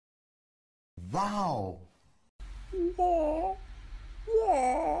Wow.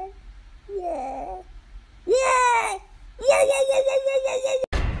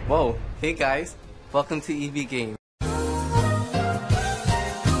 Whoa, hey guys, welcome to EV Game.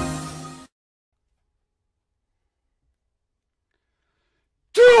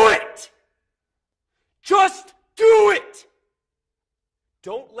 Do it! Just do it!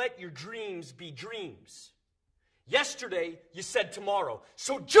 Don't let your dreams be dreams. Yesterday, you said tomorrow,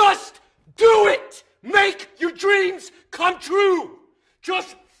 so just do it! Make your dreams come true!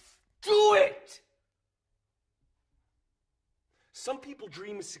 Just do it! Some people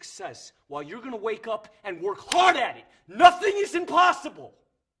dream of success while you're gonna wake up and work hard at it. Nothing is impossible.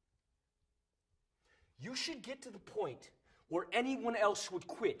 You should get to the point where anyone else would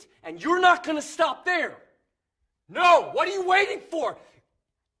quit, and you're not gonna stop there. No, what are you waiting for?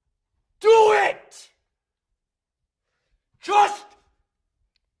 Do it! Just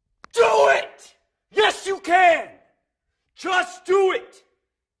do it! Yes, you can! Just do it!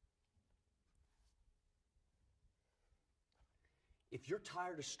 If you're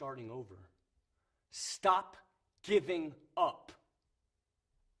tired of starting over, stop giving up.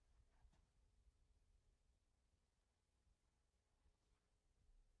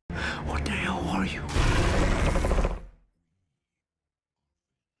 What the hell are you?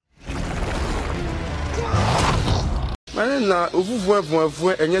 Na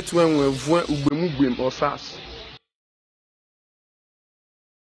ovuvu enye tu enwe ugbemugem osas.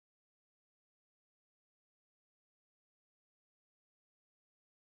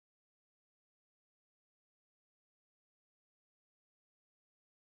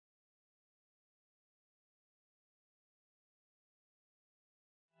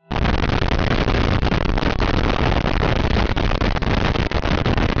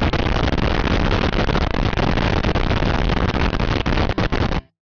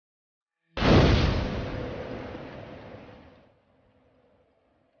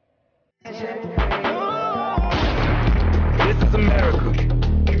 This is America.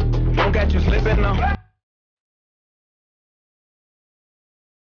 Don't get you slipping now.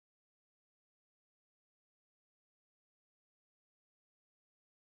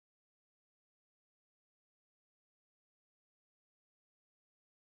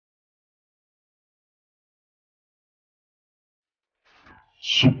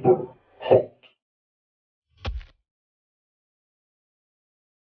 Super hot.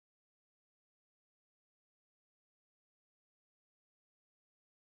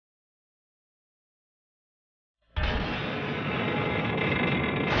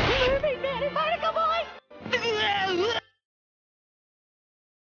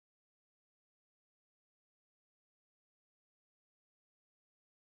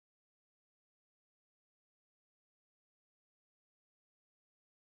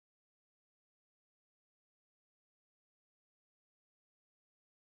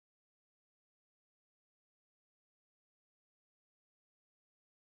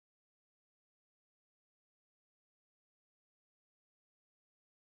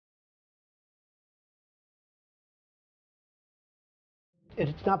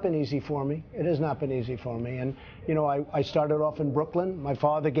 It's not been easy for me. It has not been easy for me. And, you know, I started off in Brooklyn. My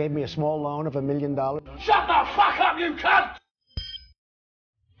father gave me a small loan of $1 million. Shut the fuck up, you cunt!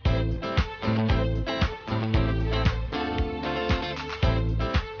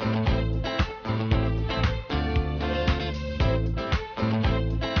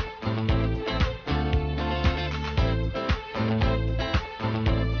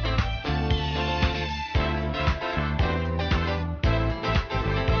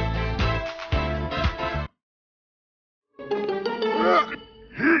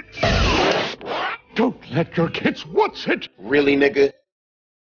 Don't let your kids watch it. Really, nigga?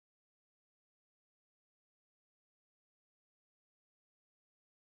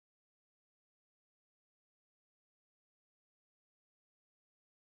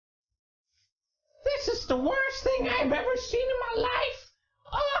 This is the worst thing I've ever seen in my life.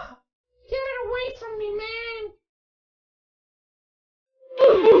 Oh, get it away from me, man.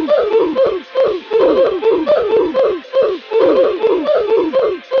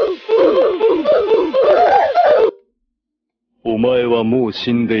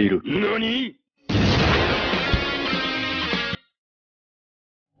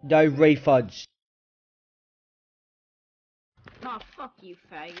 No refunds. Oh, fuck you,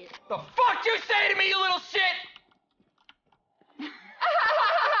 faggot. The fuck you say to me, you little shit?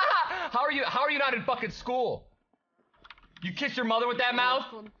 How are you not in fucking school? You kiss your mother with that mouth?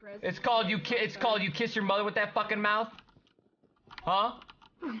 It's called you kiss your mother with that fucking mouth? Huh?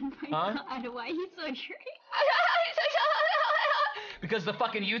 Oh my god, why are you so sure? because the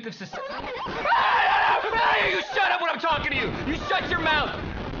fucking youth of society. You shut up when I'm talking to you! You shut your mouth!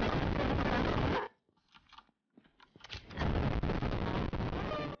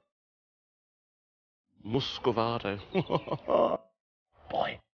 Muscovado.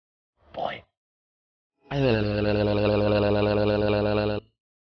 Boy. Boy.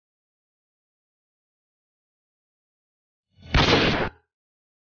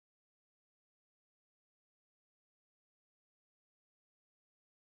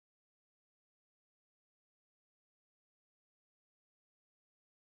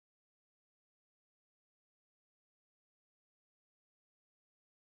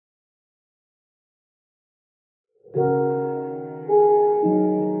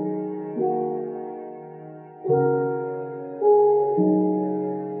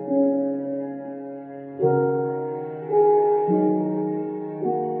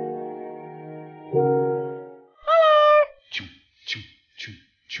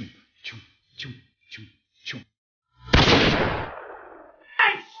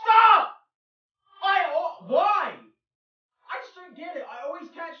 Hey, stop! Why? I just don't get it. I always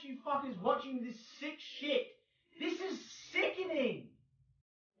catch you fuckers watching this sick shit. This is sickening.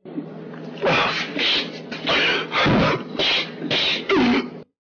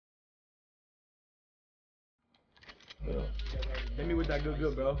 Hit me with that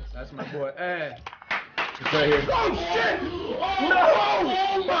good, bro. That's my boy. Hey. It's right here. Oh shit! No!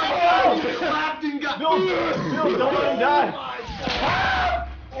 Oh my god! He slapped and got Bill, don't let him die.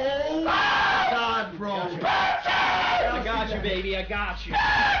 Oh my god, bro. I got you, baby. I got you.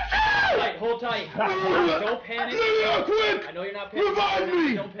 Hold tight. Don't panic. I know you're not panicking. Revive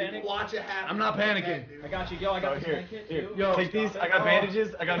me! Don't panic. Watch it happen. I'm not panicking. I got you. Yo, I got this blanket too. Yo, take these. I got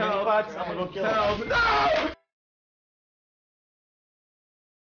bandages. I got mini pots. I'm gonna go kill him. No!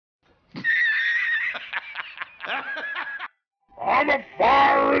 I'm a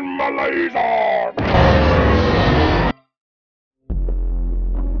fire in my laser!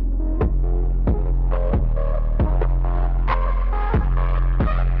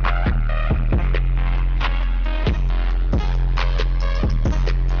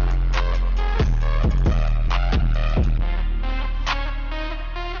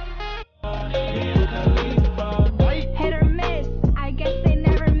 Hit or miss, I guess they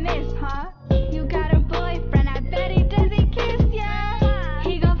never miss, huh? You got a boyfriend, I bet he doesn't kiss ya.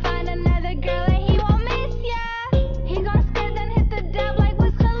 He gon' find another girl and he won't miss ya. He gon' skirt then hit the dab like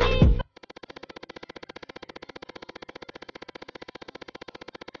Wiz Khalifa.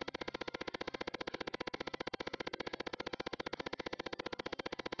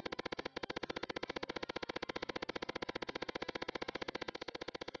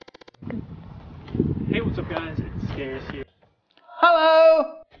 Hey, what's up, guys? It's Scares here.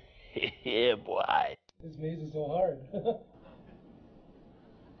 Hello. Yeah, boy. This maze is so hard.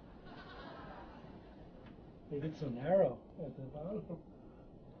 It's so narrow at the bottom.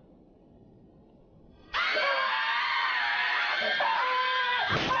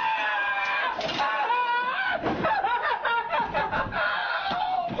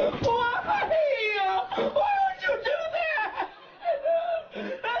 Why would you do that?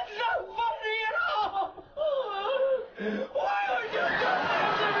 That's not funny at all. Why would you do that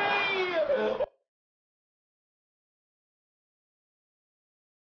to me?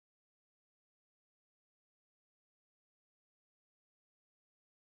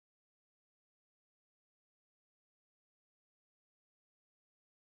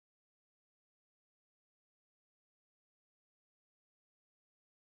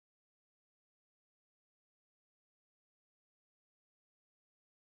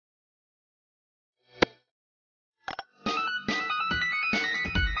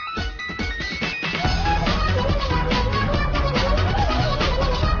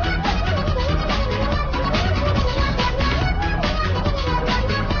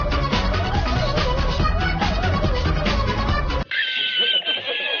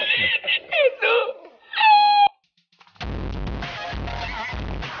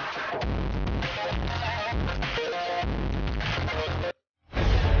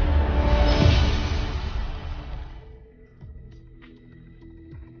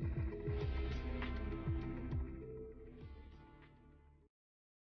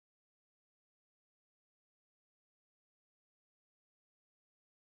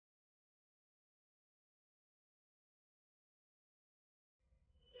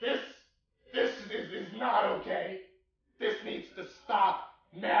 This is not okay. This needs to stop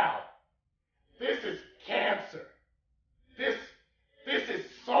now. This is cancer. This is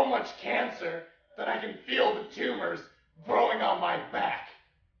so much cancer that I can feel the tumors growing on my back.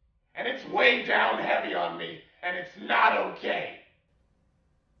 And it's way down heavy on me, and it's not okay.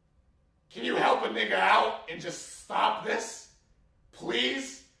 Can you help a nigga out and just stop this?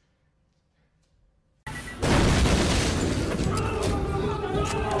 Please?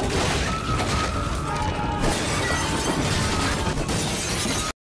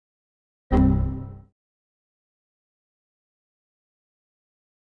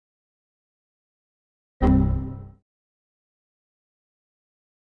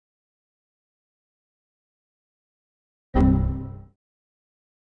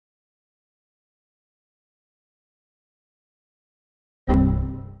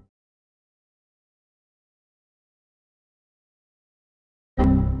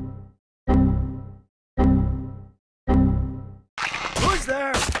 Who's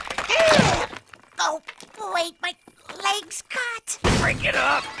there? Oh, wait, my leg's cut. Break it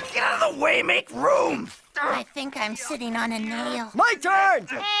up! Get out of the way, make room! I think I'm sitting on a nail. My turn!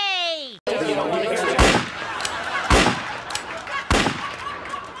 Hey!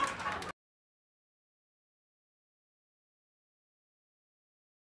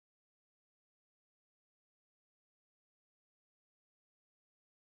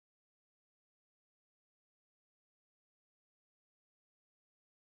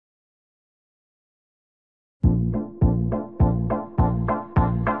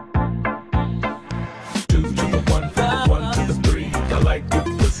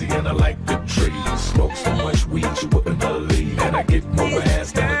 And I like the tree. Smoke so much weed you wouldn't believe. And I get more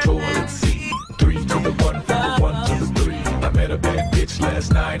ass than a toilet seat. 3 to the 1, from the 1 to the 3. I met a bad bitch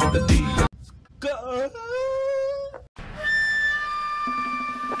last night in the D.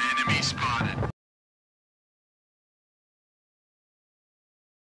 Enemy spotted.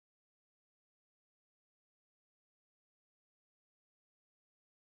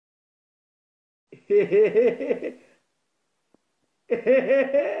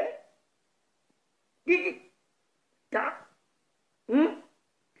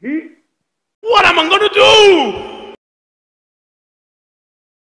 What am I gonna do?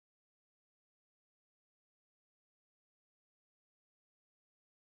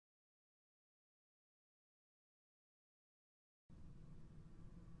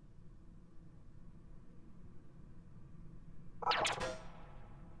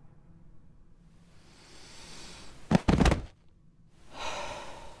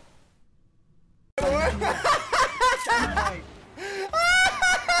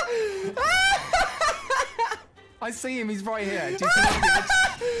 I see him, he's right here. Do you see him?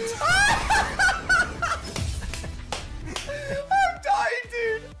 I'm dying,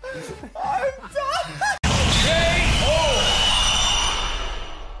 dude! I'm dying!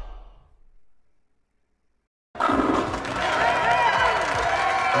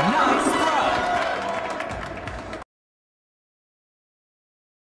 Nice throw!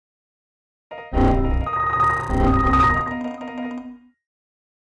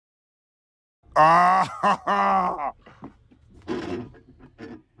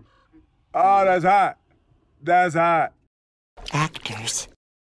 Oh, that's hot. That's hot. Actors.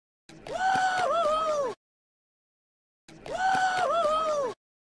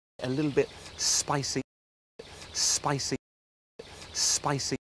 A little bit spicy, spicy,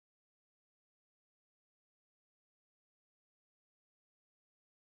 spicy.